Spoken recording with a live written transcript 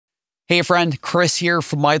Hey friend, Chris here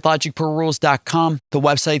from MyLogicProRules.com, the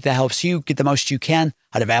website that helps you get the most you can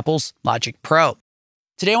out of Apple's Logic Pro.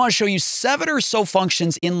 Today I want to show you 7 or so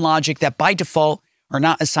functions in Logic that by default are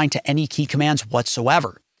not assigned to any key commands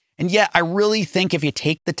whatsoever. And yet I really think if you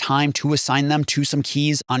take the time to assign them to some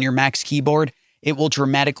keys on your Mac's keyboard, it will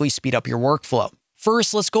dramatically speed up your workflow.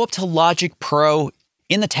 First, let's go up to Logic Pro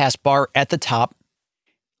in the taskbar at the top.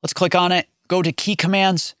 Let's click on it, go to Key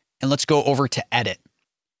Commands, and let's go over to Edit.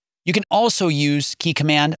 You can also use key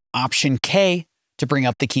command Option K to bring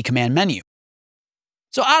up the key command menu.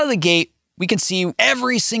 So out of the gate, we can see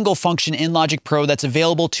every single function in Logic Pro that's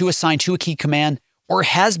available to assign to a key command or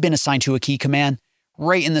has been assigned to a key command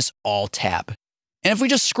right in this All tab. And if we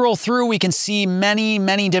just scroll through, we can see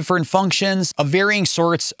many different functions of varying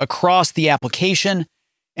sorts across the application.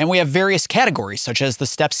 And we have various categories such as the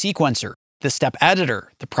step sequencer, the step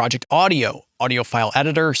editor, the project audio, audio file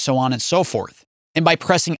editor, so on and so forth. And by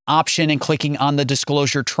pressing Option and clicking on the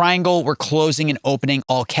disclosure triangle, we're closing and opening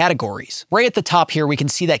all categories. Right at the top here, we can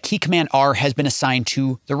see that key command R has been assigned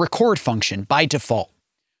to the record function by default.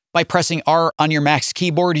 By pressing R on your Mac's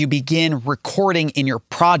keyboard, you begin recording in your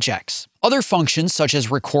projects. Other functions such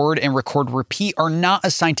as record and record repeat are not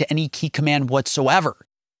assigned to any key command whatsoever.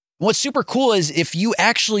 What's super cool is if you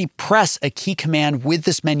actually press a key command with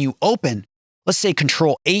this menu open, let's say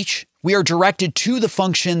Control H, we are directed to the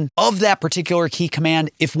function of that particular key command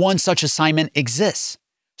if one such assignment exists.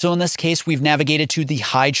 So in this case, we've navigated to the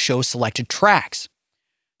Hide Show Selected Tracks.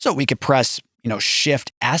 So we could press,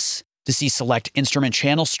 Shift S to see select instrument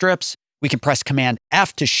channel strips. We can press Command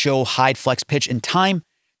F to show hide flex pitch and time.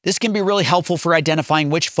 This can be really helpful for identifying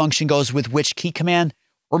which function goes with which key command,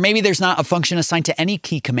 or maybe there's not a function assigned to any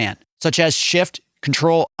key command, such as Shift,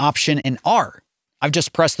 Control, Option, and R. I've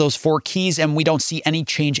just pressed those 4 keys and we don't see any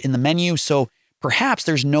change in the menu, so perhaps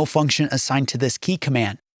there's no function assigned to this key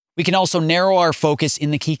command. We can also narrow our focus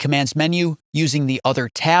in the key commands menu using the other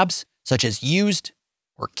tabs, such as Used,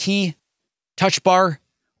 or Key, Touch Bar,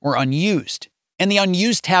 or Unused. And the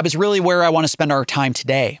Unused tab is really where I want to spend our time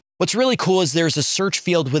today. What's really cool is there's a search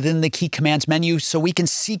field within the key commands menu so we can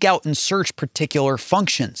seek out and search particular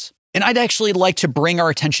functions. And I'd actually like to bring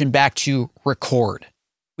our attention back to record.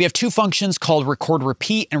 We have 2 functions called record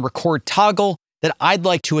repeat and record toggle that I'd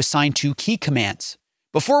like to assign to key commands.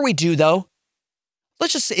 Before we do though,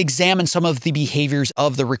 let's just examine some of the behaviors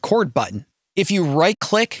of the record button. If you right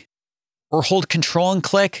click or hold Control and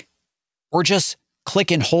click, or just click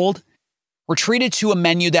and hold, we're treated to a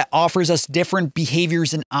menu that offers us different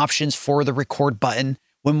behaviors and options for the record button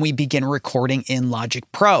when we begin recording in Logic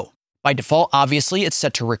Pro. By default, obviously, it's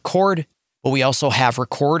set to record, but we also have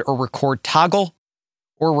record or record toggle,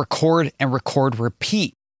 or record and record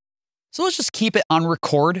repeat. So let's just keep it on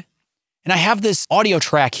record. And I have this audio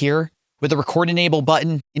track here with the record enable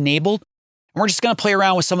button enabled. And we're just going to play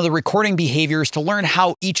around with some of the recording behaviors to learn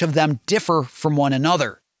how each of them differ from one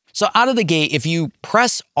another. So out of the gate, if you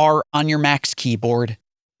press R on your Mac's keyboard,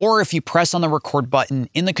 or if you press on the record button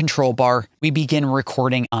in the control bar, we begin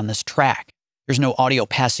recording on this track. There's no audio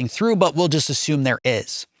passing through, but we'll just assume there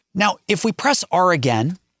is. Now, if we press R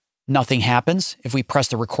again, nothing happens. If we press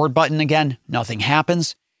the record button again, nothing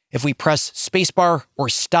happens. If we press spacebar or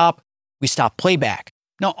stop, we stop playback.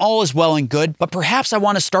 Now, all is well and good, but perhaps I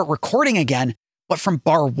want to start recording again, but from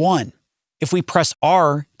bar 1. If we press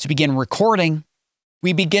R to begin recording,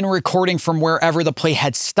 we begin recording from wherever the play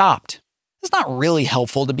had stopped. It's not really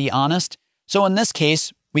helpful, to be honest. So in this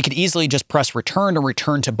case, we could easily just press return to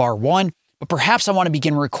return to bar 1, but perhaps I want to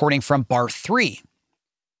begin recording from bar 3.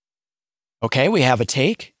 Okay, we have a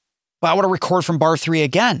take. But I want to record from bar 3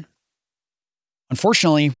 again.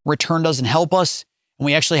 Unfortunately, return doesn't help us, and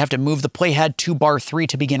we actually have to move the playhead to bar 3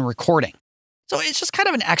 to begin recording. So it's just kind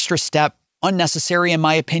of an extra step, unnecessary in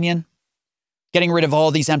my opinion. Getting rid of all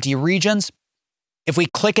these empty regions. If we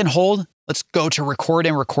click and hold, let's go to record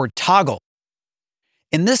and record toggle.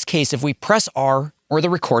 In this case, if we press R or the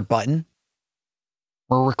record button,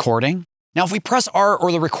 we're recording. Now, if we press R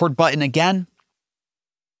or the record button again,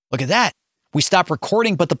 look at that. We stop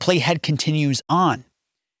recording, but the playhead continues on.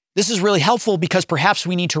 This is really helpful because perhaps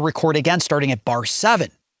we need to record again starting at bar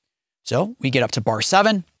 7. So we get up to bar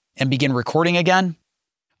 7 and begin recording again.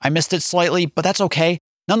 I missed it slightly, but that's okay.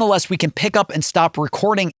 Nonetheless, we can pick up and stop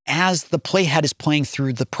recording as the playhead is playing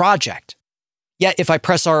through the project. Yet if I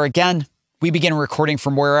press R again, we begin recording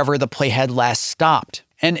from wherever the playhead last stopped.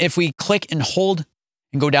 And if we click and hold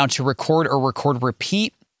and go down to record or record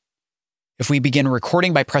repeat, if we begin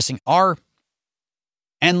recording by pressing R,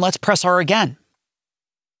 and let's press R again.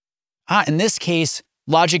 In this case,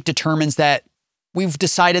 Logic determines that we've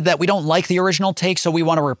decided that we don't like the original take, so we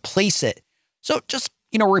want to replace it. So just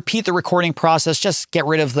repeat the recording process, just get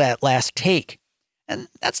rid of that last take. And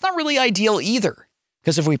that's not really ideal either,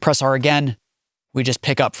 because if we press R again, we just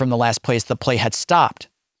pick up from the last place the play had stopped.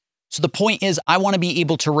 So the point is, I want to be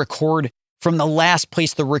able to record from the last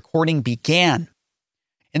place the recording began.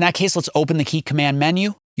 In that case, let's open the key command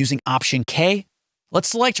menu using Option K. Let's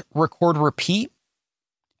select Record Repeat,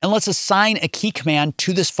 and let's assign a key command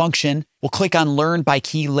to this function. We'll click on Learn by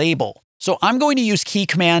Key Label. So I'm going to use key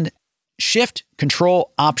command Shift,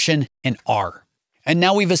 Control, Option, and R. And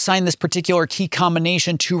now we've assigned this particular key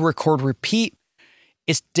combination to Record Repeat.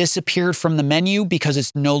 It's disappeared from the menu because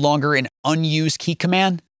it's no longer an unused key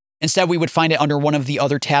command. Instead, we would find it under one of the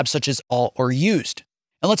other tabs such as Alt or Used.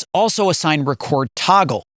 And let's also assign Record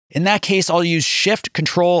Toggle. In that case, I'll use Shift,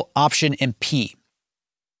 Control, Option, and P.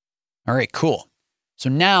 All right, cool. So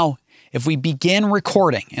now, if we begin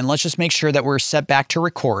recording, and let's just make sure that we're set back to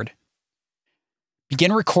record.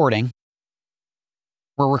 Begin recording.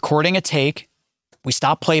 We're recording a take. We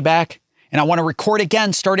stop playback, and I want to record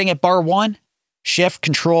again starting at bar 1, Shift,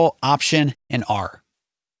 Control, Option, and R.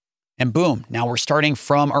 And boom, now we're starting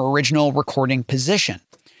from our original recording position.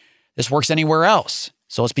 This works anywhere else.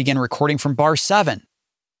 So let's begin recording from bar 7.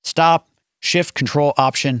 Stop, Shift, Control,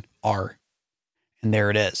 Option, R. And there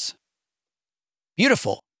it is.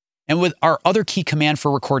 Beautiful. And with our other key command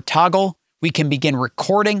for Record Toggle, we can begin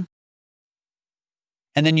recording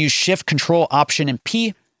and then use Shift, Control, Option, and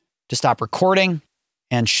P to stop recording,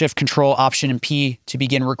 and Shift, Control, Option, and P to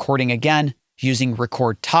begin recording again using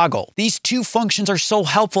Record Toggle. These two functions are so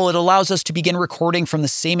helpful. It allows us to begin recording from the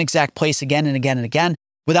same exact place again and again and again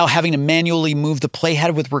without having to manually move the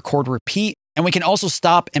playhead with Record Repeat. And we can also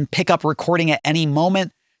stop and pick up recording at any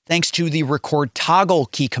moment thanks to the Record Toggle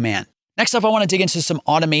key command. Next up, I want to dig into some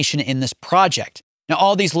automation in this project. Now,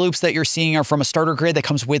 all these loops that you're seeing are from a starter grid that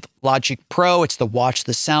comes with Logic Pro. It's the Watch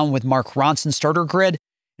the Sound with Mark Ronson starter grid.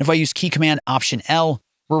 And if I use key command Option L,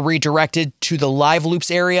 we're redirected to the live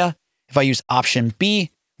loops area. If I use Option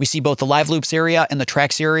B, we see both the live loops area and the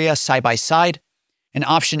tracks area side by side. And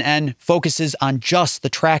Option N focuses on just the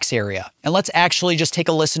tracks area. And let's actually just take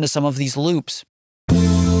a listen to some of these loops.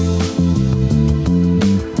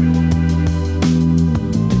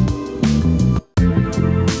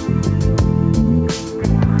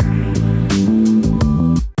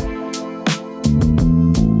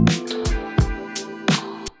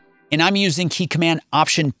 And I'm using key command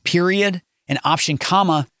Option period and Option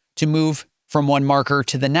comma to move from one marker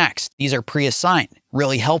to the next. These are pre-assigned,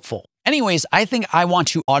 really helpful. Anyways, I think I want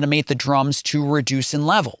to automate the drums to reduce in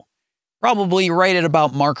level, probably right at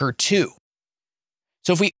about marker 2.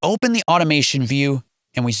 So if we open the automation view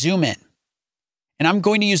and we zoom in, and I'm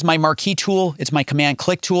going to use my marquee tool. It's my command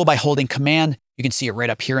click tool by holding command. You can see it right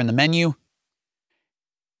up here in the menu.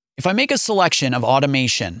 If I make a selection of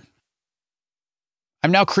automation, I've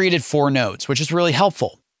now created 4 nodes, which is really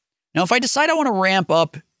helpful. Now, if I decide I want to ramp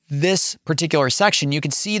up this particular section, you can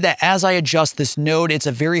see that as I adjust this node, it's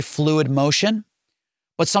a very fluid motion,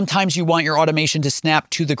 but sometimes you want your automation to snap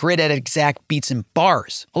to the grid at exact beats and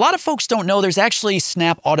bars. A lot of folks don't know there's actually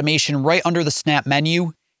snap automation right under the snap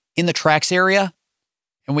menu in the tracks area.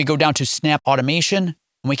 And we go down to snap automation,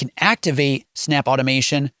 and we can activate snap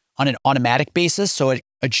automation on an automatic basis. So it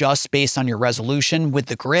adjusts based on your resolution with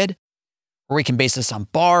the grid. Or we can base this on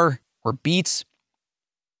bar or beats,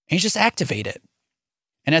 and you just activate it.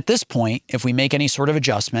 And at this point, if we make any sort of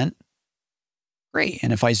adjustment, great.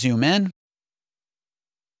 And if I zoom in,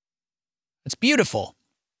 it's beautiful.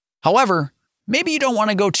 However, maybe you don't want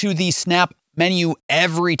to go to the snap menu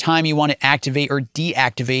every time you want to activate or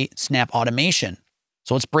deactivate snap automation.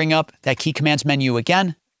 So let's bring up that key commands menu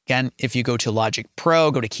again. Again, if you go to Logic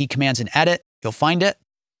Pro, go to key commands and edit, you'll find it.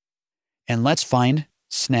 And let's find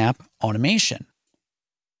snap automation.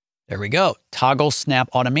 There we go. Toggle snap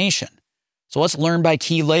automation. So let's learn by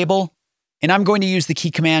key label. And I'm going to use the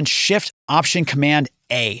key command Shift Option Command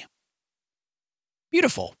A.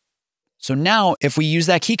 Beautiful. So now if we use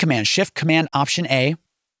that key command, Shift Command Option A, and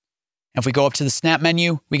if we go up to the snap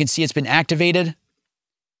menu, we can see it's been activated.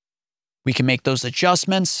 We can make those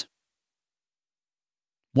adjustments.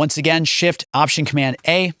 Once again, Shift Option Command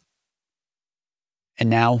A. And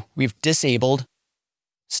now we've disabled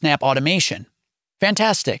snap automation.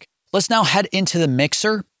 Fantastic. Let's now head into the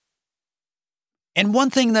mixer. And one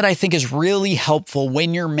thing that I think is really helpful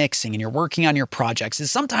when you're mixing and you're working on your projects is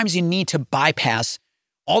sometimes you need to bypass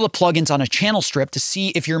all the plugins on a channel strip to see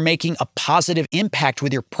if you're making a positive impact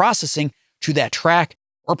with your processing to that track,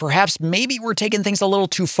 or perhaps maybe we're taking things a little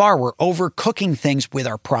too far. We're overcooking things with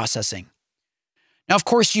our processing. Now, of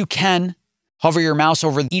course, you can hover your mouse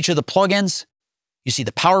over each of the plugins. You see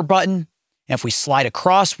the power button. And if we slide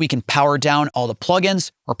across, we can power down all the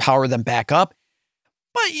plugins or power them back up.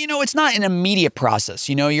 But, it's not an immediate process.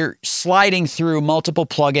 You're sliding through multiple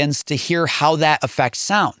plugins to hear how that effect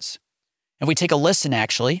sounds. If we take a listen,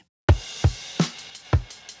 actually,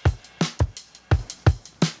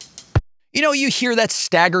 you hear that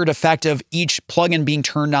staggered effect of each plugin being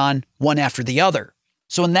turned on one after the other.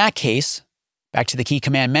 So in that case, back to the key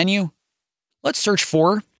command menu, let's search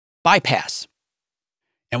for bypass.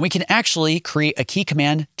 And we can actually create a key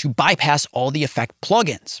command to bypass all the effect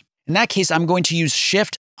plugins. In that case, I'm going to use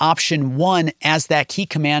Shift Option 1 as that key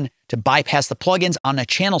command to bypass the plugins on a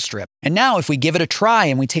channel strip. And now if we give it a try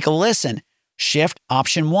and we take a listen, Shift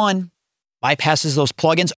Option 1 bypasses those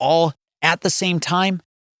plugins all at the same time.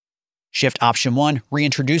 Shift Option 1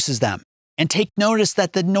 reintroduces them. And take notice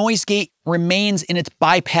that the noise gate remains in its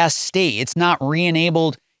bypass state. It's not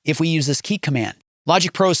re-enabled if we use this key command.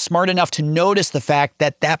 Logic Pro is smart enough to notice the fact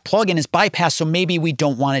that that plugin is bypassed, so maybe we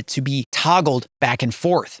don't want it to be toggled back and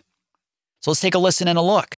forth. So let's take a listen and a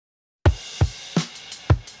look.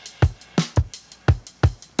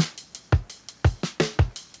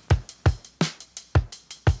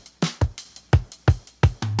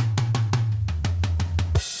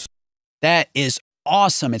 That is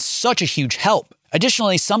awesome. It's such a huge help.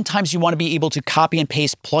 Additionally, sometimes you want to be able to copy and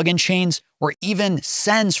paste plugin chains or even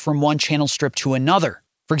sends from one channel strip to another.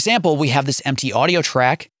 For example, we have this empty audio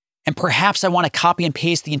track, and perhaps I want to copy and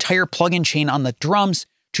paste the entire plugin chain on the drums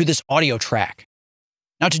to this audio track.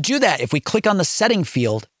 Now to do that, if we click on the setting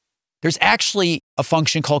field, there's actually a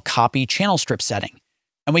function called copy channel strip setting.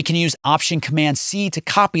 And we can use Option Command C to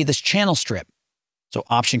copy this channel strip. So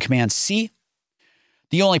Option Command C.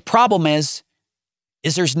 The only problem is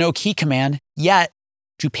there's no key command yet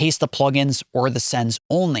to paste the plugins or the sends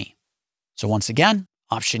only. So once again,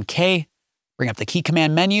 Option K, bring up the key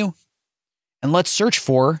command menu, and let's search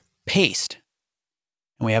for paste.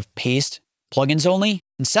 And we have paste, plugins only,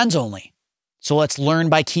 and sends only. So let's learn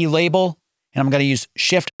by key label, and I'm going to use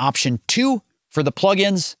Shift Option 2 for the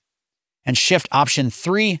plugins and Shift Option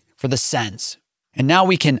 3 for the sends. And now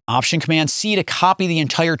we can Option Command C to copy the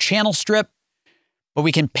entire channel strip, but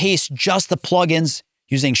we can paste just the plugins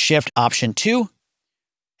using Shift Option 2,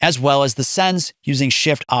 as well as the sends using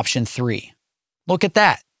Shift Option 3. Look at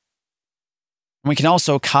that. We can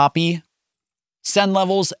also copy send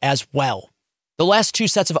levels as well. The last two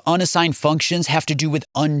sets of unassigned functions have to do with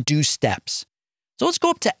undo steps. So let's go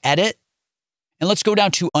up to Edit, and let's go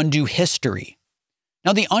down to Undo History.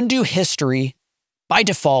 Now the undo history, by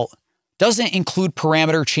default, doesn't include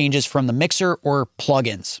parameter changes from the mixer or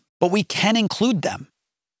plugins, but we can include them.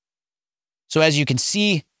 So as you can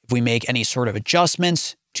see, if we make any sort of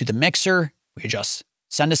adjustments to the mixer, we adjust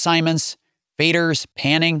send assignments, faders,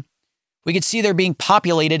 panning, we can see they're being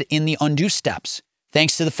populated in the undo steps,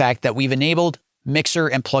 thanks to the fact that we've enabled mixer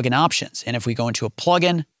and plugin options. And if we go into a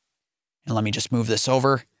plugin, and let me just move this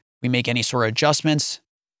over, we make any sort of adjustments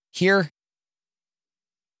here,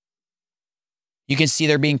 you can see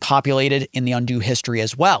they're being populated in the undo history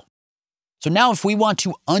as well. So now if we want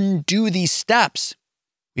to undo these steps,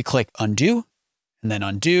 we click undo, and then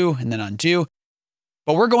undo, and then undo.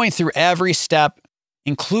 But we're going through every step,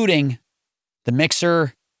 including the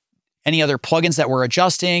mixer, any other plugins that we're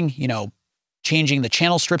adjusting, changing the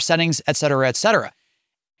channel strip settings, et cetera, et cetera.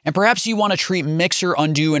 And perhaps you want to treat mixer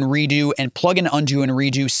undo and redo and plugin undo and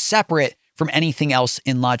redo separate from anything else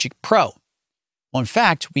in Logic Pro. Well, in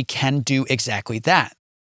fact, we can do exactly that.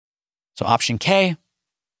 So Option K,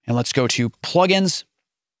 and let's go to plugins.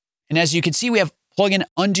 And as you can see, we have plugin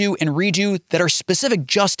undo and redo that are specific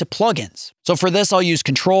just to plugins. So for this, I'll use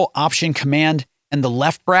Control Option Command and the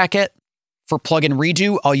left bracket. For plugin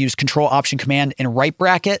redo, I'll use Control Option Command and right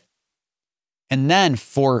bracket. And then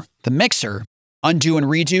for the mixer, undo and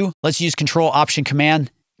redo, let's use Control Option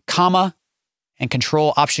Command, comma, and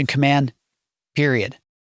Control Option Command, period.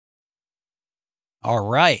 All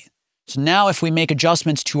right. So now if we make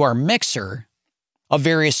adjustments to our mixer of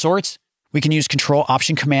various sorts, we can use Control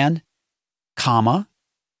Option Command, comma,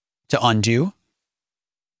 to undo,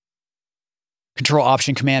 Control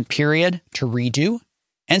Option Command, period, to redo,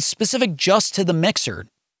 and specific just to the mixer.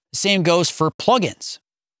 The same goes for plugins.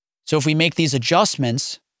 So if we make these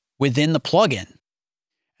adjustments within the plugin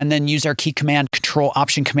and then use our key command, Control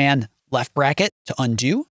Option Command, left bracket to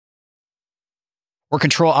undo, or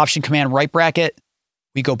Control Option Command, right bracket,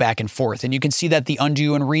 we go back and forth. And you can see that the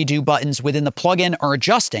undo and redo buttons within the plugin are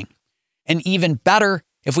adjusting. And even better,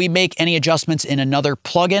 if we make any adjustments in another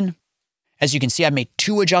plugin, as you can see, I've made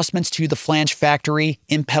 2 adjustments to the Flange Factory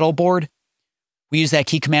in pedal board. We use that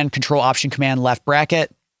key command, Control Option Command, left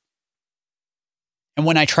bracket. And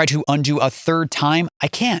when I try to undo a third time, I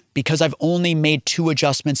can't because I've only made 2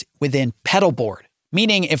 adjustments within pedalboard.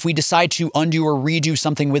 Meaning if we decide to undo or redo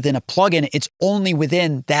something within a plugin, it's only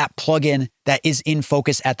within that plugin that is in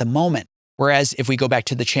focus at the moment. Whereas if we go back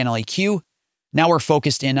to the channel EQ, now we're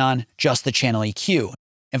focused in on just the channel EQ.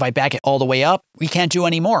 If I back it all the way up, we can't do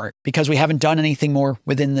any more because we haven't done anything more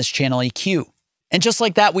within this channel EQ. And just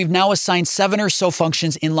like that, we've now assigned 7 or so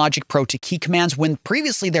functions in Logic Pro to key commands when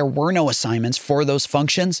previously there were no assignments for those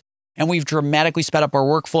functions. And we've dramatically sped up our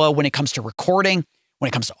workflow when it comes to recording, when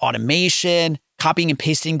it comes to automation, copying and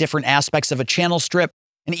pasting different aspects of a channel strip,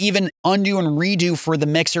 and even undo and redo for the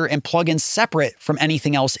mixer and plugins separate from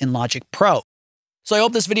anything else in Logic Pro. So I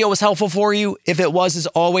hope this video was helpful for you. If it was, as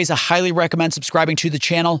always, I highly recommend subscribing to the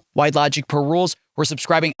channel, Wide Logic Pro Rules, or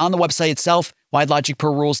subscribing on the website itself,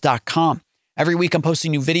 widelogicprorules.com. Every week I'm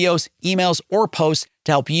posting new videos, emails, or posts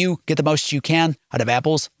to help you get the most you can out of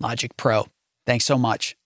Apple's Logic Pro. Thanks so much.